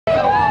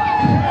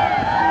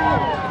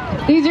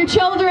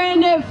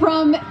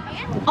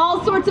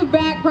sorts of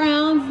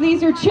backgrounds.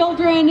 These are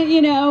children,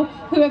 you know,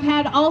 who have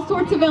had all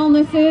sorts of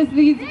illnesses.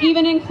 These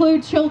even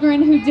include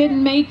children who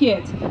didn't make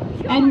it.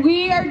 And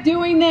we are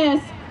doing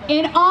this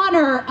in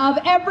honor of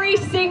every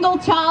single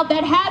child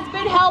that has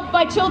been helped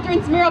by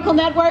Children's Miracle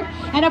Network,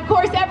 and of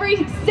course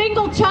every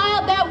single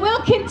child that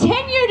will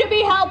continue to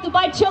be helped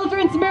by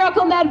Children's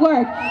Miracle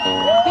Network.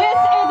 This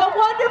is a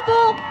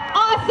wonderful,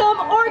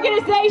 awesome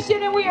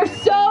organization, and we are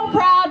so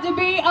proud to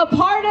be a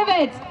part of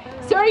it.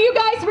 So are you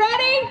guys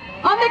ready?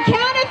 On the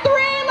count of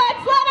three,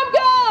 let's let them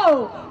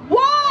go.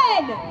 1,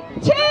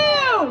 2, 3!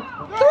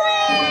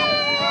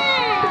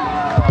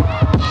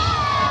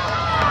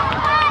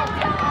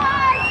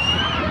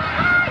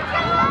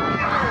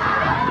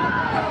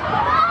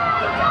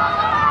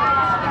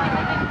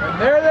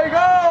 There they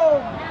go!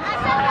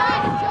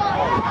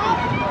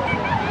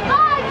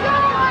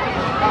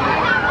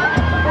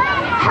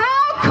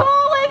 How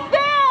cool is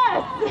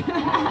this?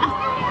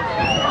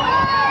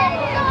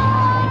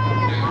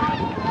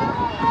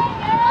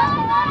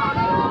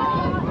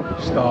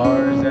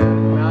 Stars at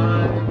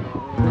night.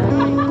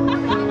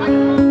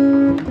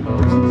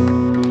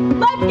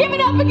 Let's give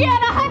it up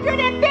again.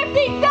 $150,000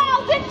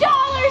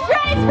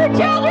 raised for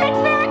Children's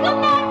Miracle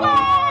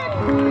Network!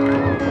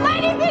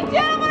 Ladies and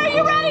gentlemen, are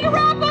you ready to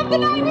wrap up the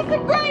night with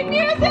some great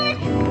music?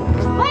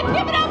 Let's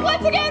give it up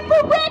once again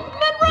for Rick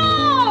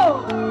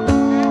Monroe!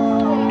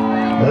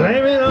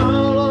 Blaming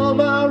all on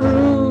my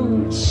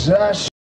roots.